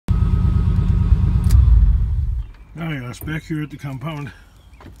us back here at the compound.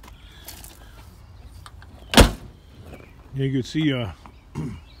 You can see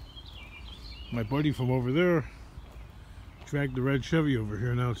my buddy from over there dragged the red Chevy over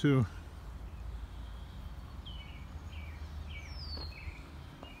here now too.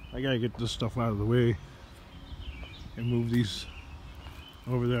 I gotta get this stuff out of the way and move these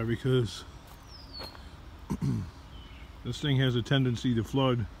over there because this thing has a tendency to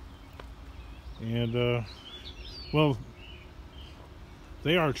flood. And well,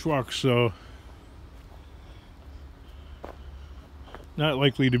 they are trucks, so not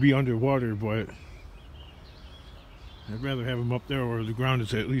likely to be underwater, but I'd rather have them up there where the ground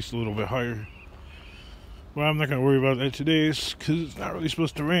is at least a little bit higher. Well, I'm not going to worry about that today because it's not really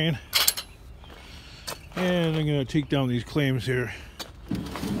supposed to rain. And I'm going to take down these claims here.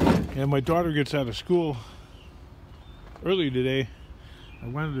 And my daughter gets out of school early today. I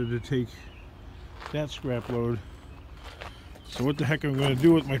wanted her to take that scrap load. So what the heck I'm going to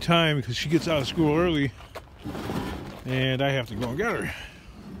do with my time, because she gets out of school early and I have to go and get her.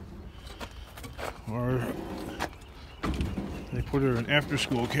 Or they put her in after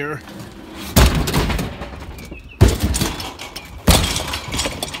school care.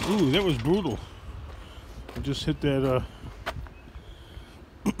 Ooh, that was brutal. I just hit that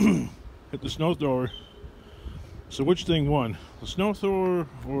hit the snow thrower. So which thing won? The snow thrower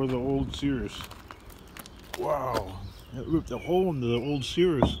or the old Sears? Wow, that ripped a hole into the old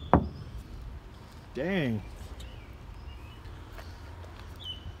Sears. Dang.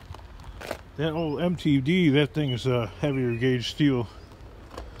 That old MTD, that thing is a heavier gauge steel.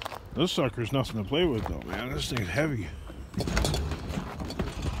 This sucker's nothing to play with though, man. This thing's heavy.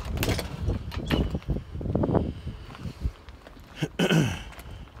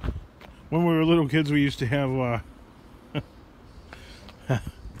 When we were little kids, we used to have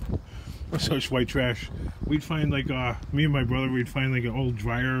such white trash. We'd find like me and my brother, we'd find like an old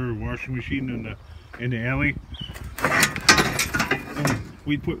dryer or washing machine in the alley, and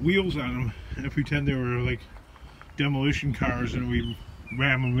we'd put wheels on them and pretend they were like demolition cars, and we'd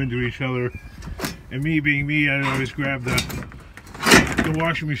ram them into each other. And me being me, I'd always grab the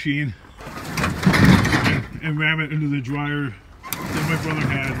washing machine and ram it into the dryer that my brother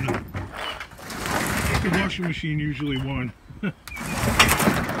had. And the washing machine usually won the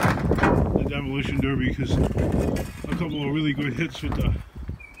demolition derby because a couple of really good hits with the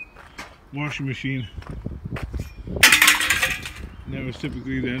washing machine, and that was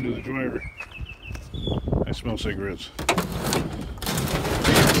typically the end of the dryer. I smell cigarettes.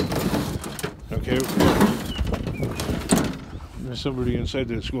 Okay, there's somebody inside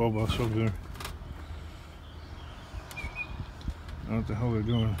that school bus over there. I don't know what the hell they're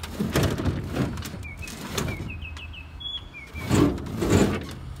doing.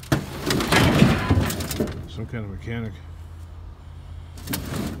 Some kind of mechanic.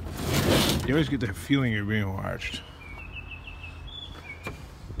 You always get that feeling you're being watched.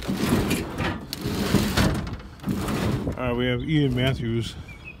 Alright, we have Ian Matthews,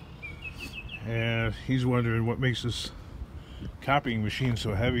 and he's wondering what makes this copying machine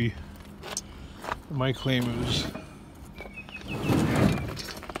so heavy. My claim is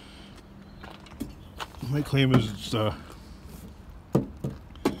it's the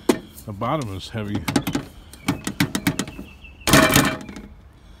bottom is heavy.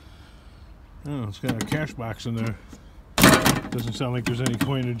 Oh, it's got a cash box in there. Doesn't sound like there's any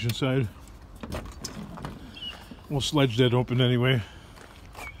coinage inside. We'll sledge that open anyway.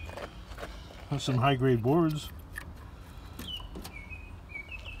 That's some high-grade boards.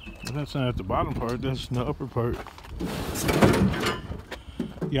 But that's not at the bottom part, that's in the upper part.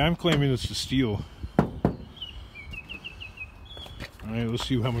 Yeah, I'm claiming it's the steel. Alright, let's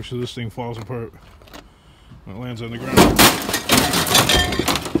see how much of this thing falls apart when it lands on the ground.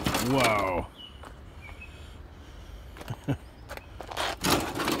 Wow.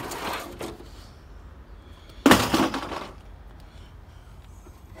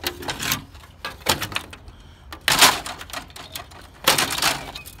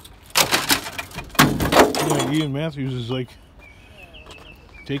 Yeah, Ian Matthews is like,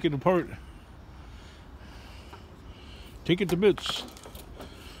 take it apart. Take it to bits.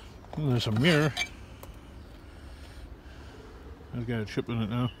 And there's a mirror. I've got a chip in it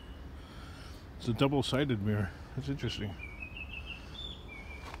now. It's a double-sided mirror. That's interesting.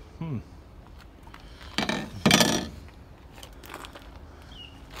 There's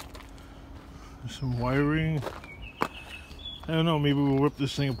some wiring. I don't know, maybe we'll rip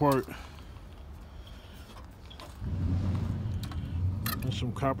this thing apart. There's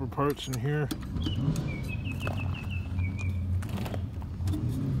some copper parts in here.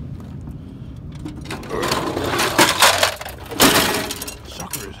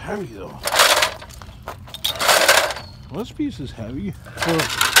 heavy though. Well, this piece is heavy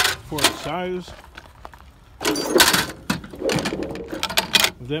for its size.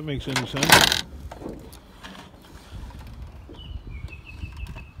 If that makes any sense.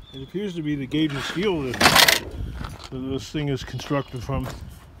 It appears to be the gauge of steel that this thing is constructed from,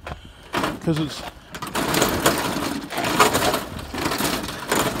 because it's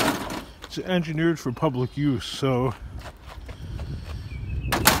engineered for public use. So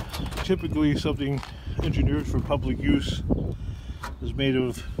typically something engineered for public use is made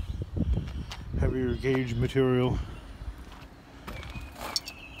of heavier gauge material.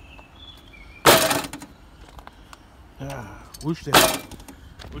 Wish they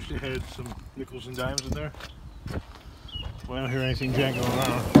had some nickels and dimes in there. Well, I don't hear anything jangling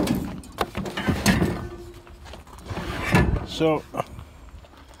around. So,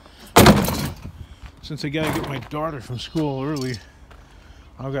 since I gotta get my daughter from school early,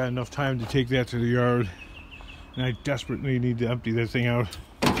 I've got enough time to take that to the yard, and I desperately need to empty that thing out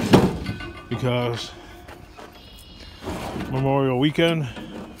because Memorial Weekend,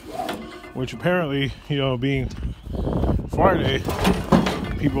 which apparently, you know, being Friday,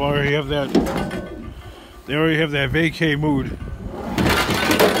 people already have that, they already have that vacay mood.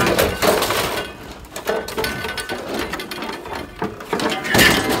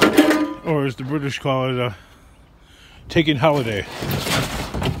 Or as the British call it, taking holiday.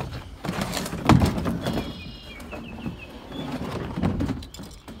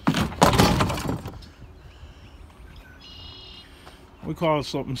 We call it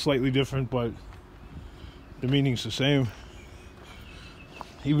something slightly different, but the meaning's the same.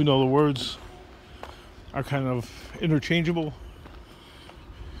 Even though the words are kind of interchangeable.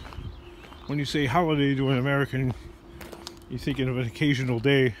 When you say holiday to an American, you're thinking of an occasional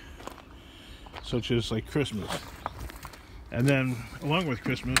day, such as like Christmas. And then along with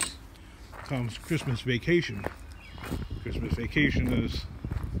Christmas comes Christmas vacation. Christmas vacation is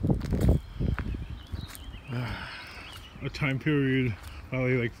a time period,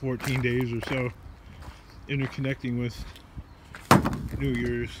 probably like 14 days or so, interconnecting with New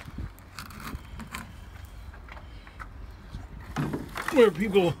Year's, where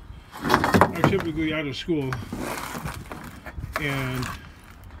people are typically out of school and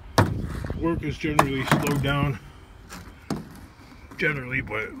work is generally slowed down, generally,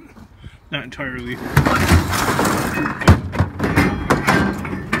 but not entirely.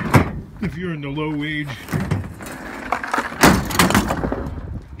 If you're in the low wage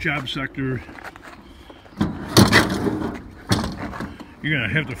job sector, you're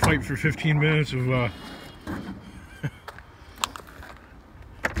gonna have to fight for 15 minutes of you're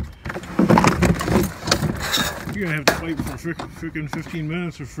gonna have to fight for freaking 15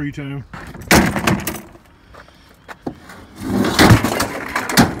 minutes of free time.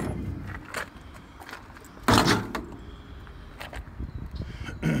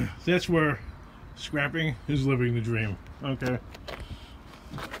 That's where scrapping is living the dream. Okay,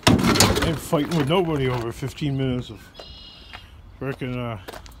 I'm fighting with nobody over 15 minutes of freaking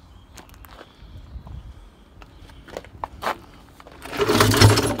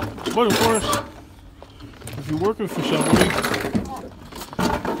but of course, if you're working for somebody,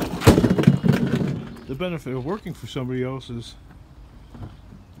 the benefit of working for somebody else is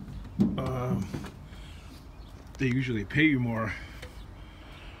they usually pay you more.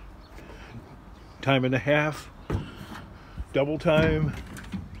 Time and a half, double time,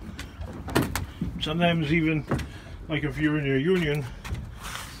 sometimes even, like if you're in your union,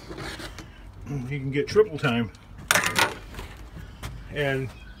 you can get triple time. And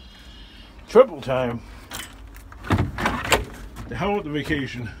triple time, the hell with the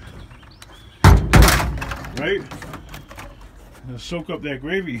vacation, right? Soak up that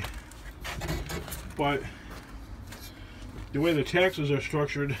gravy. But the way the taxes are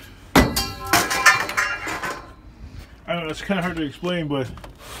structured, I don't know, it's kind of hard to explain, but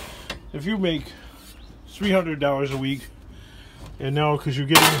if you make $300 a week, and now because you're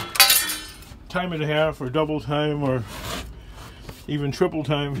getting time and a half or double time or even triple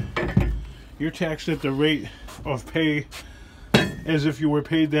time, you're taxed at the rate of pay as if you were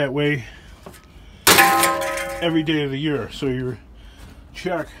paid that way every day of the year. So your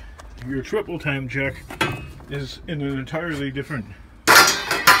check, your triple time check, is in an entirely different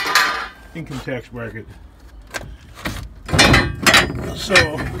income tax bracket. So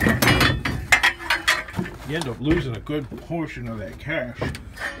you end up losing a good portion of that cash,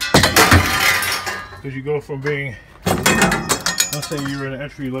 because you go from being, let's say you're in an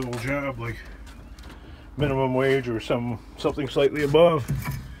entry-level job like minimum wage or something slightly above,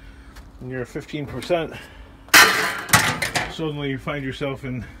 and you're 15%. So suddenly you find yourself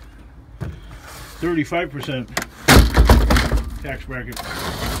in 35% tax bracket,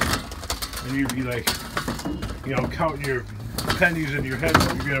 and you'd be like, you know, counting your pennies in your head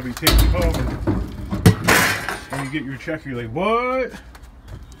that you're gonna be taking home, and you get your check, you're like, what?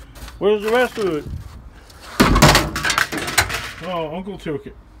 Where's the rest of it? Oh, Uncle took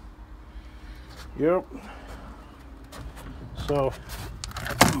it. Yep. So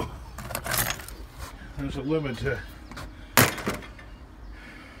there's a limit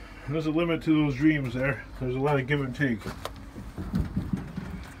to those dreams there. There's a lot of give and take. So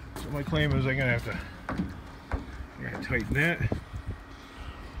my claim is I'm gonna have to tighten that.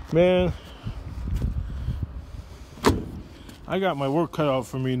 Man, I got my work cut out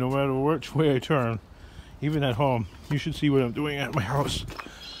for me no matter which way I turn. Even at home. You should see what I'm doing at my house.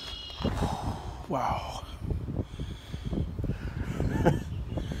 Wow.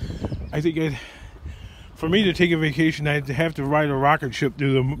 I think for me to take a vacation, I'd have to ride a rocket ship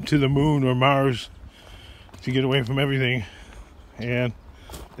to the moon or Mars to get away from everything, and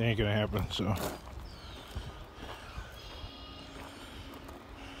that ain't gonna happen. So,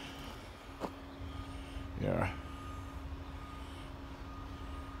 yeah.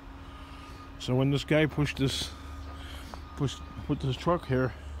 So when this guy put this truck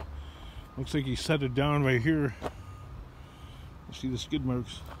here, looks like he set it down right here. You see the skid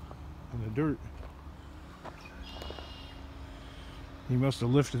marks in the dirt. He must have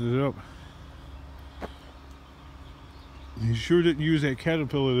lifted it up. He sure didn't use that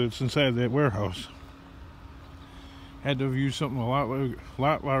Caterpillar that's inside that warehouse. Had to have used something a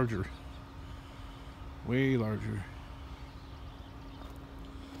lot larger. Way larger.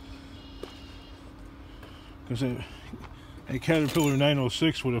 Because a Caterpillar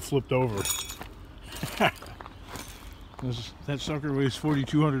 906 would have flipped over. That sucker weighs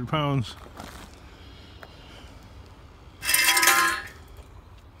 4,200 pounds.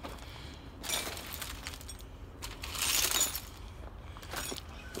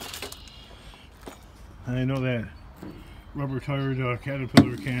 I know that rubber tired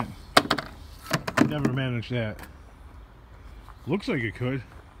Caterpillar can't never manage that. Looks like it could,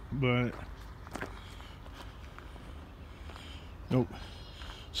 but nope.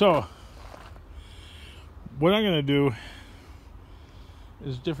 So what I'm gonna do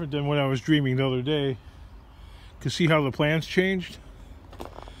is different than what I was dreaming the other day. Cause see how the plans changed?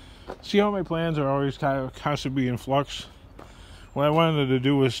 See how my plans are always kind of constantly in flux? What I wanted to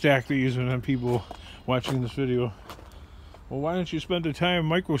do was stack these and then people watching this video, well, why don't you spend the time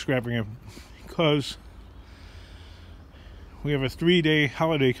micro scrapping it? Because we have a 3-day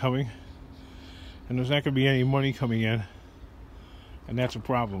holiday coming and there's not going to be any money coming in, and that's a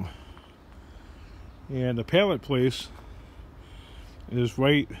problem. And the pallet place is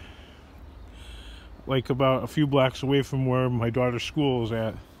right like about a few blocks away from where my daughter's school is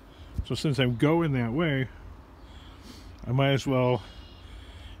at. So since I'm going that way, I might as well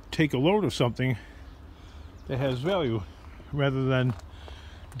take a load of something that has value rather than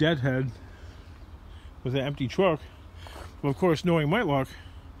deadhead with an empty truck. But of course, knowing my luck,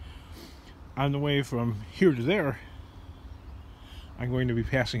 on the way from here to there, I'm going to be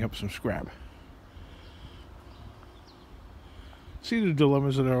passing up some scrap. See the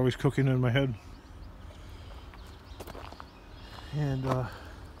dilemmas that are always cooking in my head? And I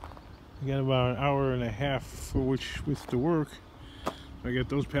got about an hour and a half for which with the work. I got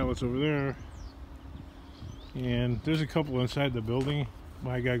those pallets over there, and there's a couple inside the building, but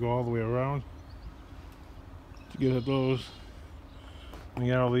I gotta go all the way around to get at those. I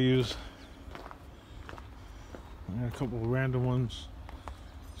got all these. I got a couple of random ones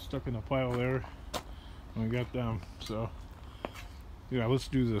stuck in a pile there, and I got them. So yeah, let's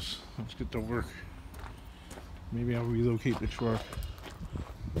do this. Let's get to work. Maybe I'll relocate the truck,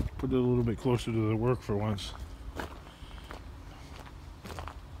 put it a little bit closer to the work for once.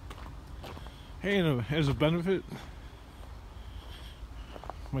 Hey, and as a benefit,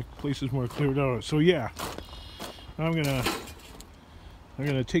 my place is more cleared out. So yeah, I'm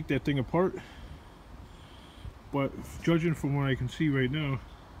gonna take that thing apart. But judging from what I can see right now,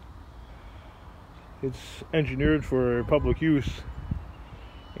 it's engineered for public use,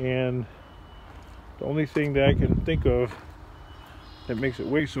 and the only thing that I can think of that makes it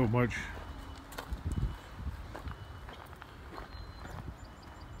weigh so much,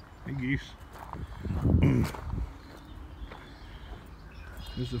 hey geese,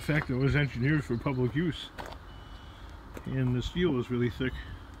 is the fact that it was engineered for public use, and the steel is really thick.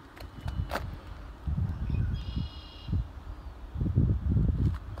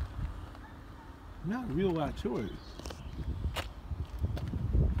 Not a real lot to it.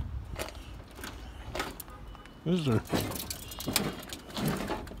 This is Look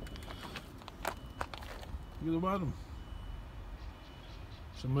at the bottom.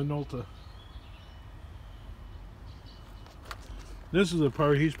 It's a Minolta. This is the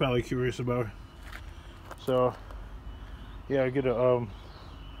part he's probably curious about. So, yeah, I get a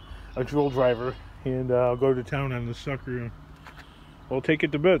drill driver, and I'll go to town on this sucker, and we'll take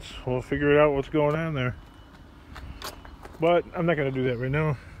it to bits. We'll figure it out what's going on there. But I'm not going to do that right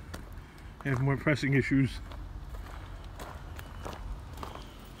now. I have more pressing issues.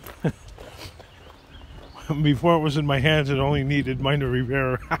 Before it was in my hands, it only needed minor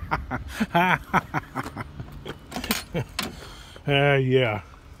repair. Yeah.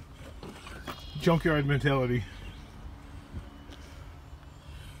 Junkyard mentality.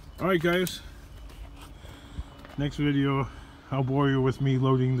 Alright guys. Next video, I'll bore you with me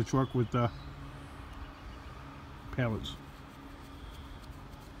loading the truck with pallets.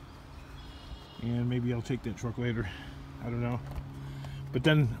 And maybe I'll take that truck later. I don't know. But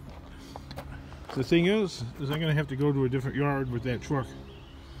then the thing is I'm going to have to go to a different yard with that truck.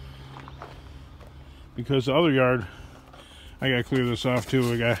 Because the other yard, I got to clear this off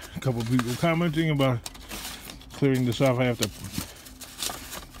too. I got a couple people commenting about clearing this off. I have to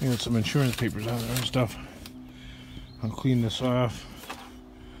get some insurance papers on there and stuff. I'll clean this off.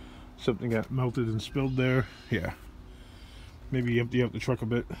 Something got melted and spilled there. Yeah. Maybe empty out the truck a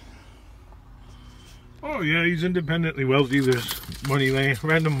bit. Oh yeah, he's independently wealthy. There's money laying,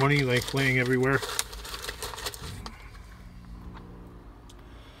 random money like laying everywhere.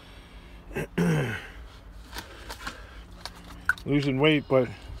 Losing weight, but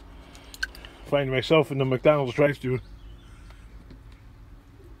find myself in the McDonald's drive-thru.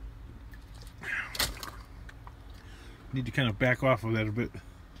 Need to kind of back off of that a bit.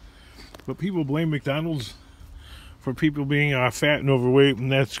 But people blame McDonald's for people being fat and overweight,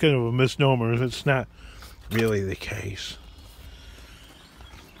 and that's kind of a misnomer. It's not really the case.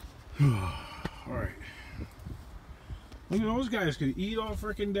 Alright. Look at those guys, can eat all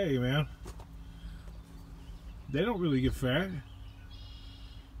freaking day, man. They don't really get fat.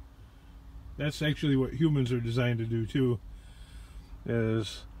 That's actually what humans are designed to do too.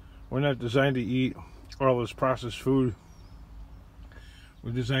 Is we're not designed to eat all this processed food.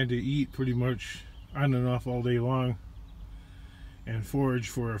 We're designed to eat pretty much on and off all day long and forage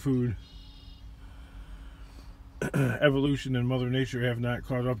for our food. Evolution and Mother Nature have not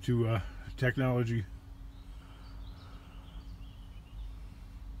caught up to technology.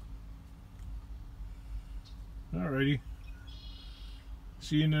 Alrighty.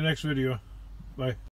 See you in the next video. Bye.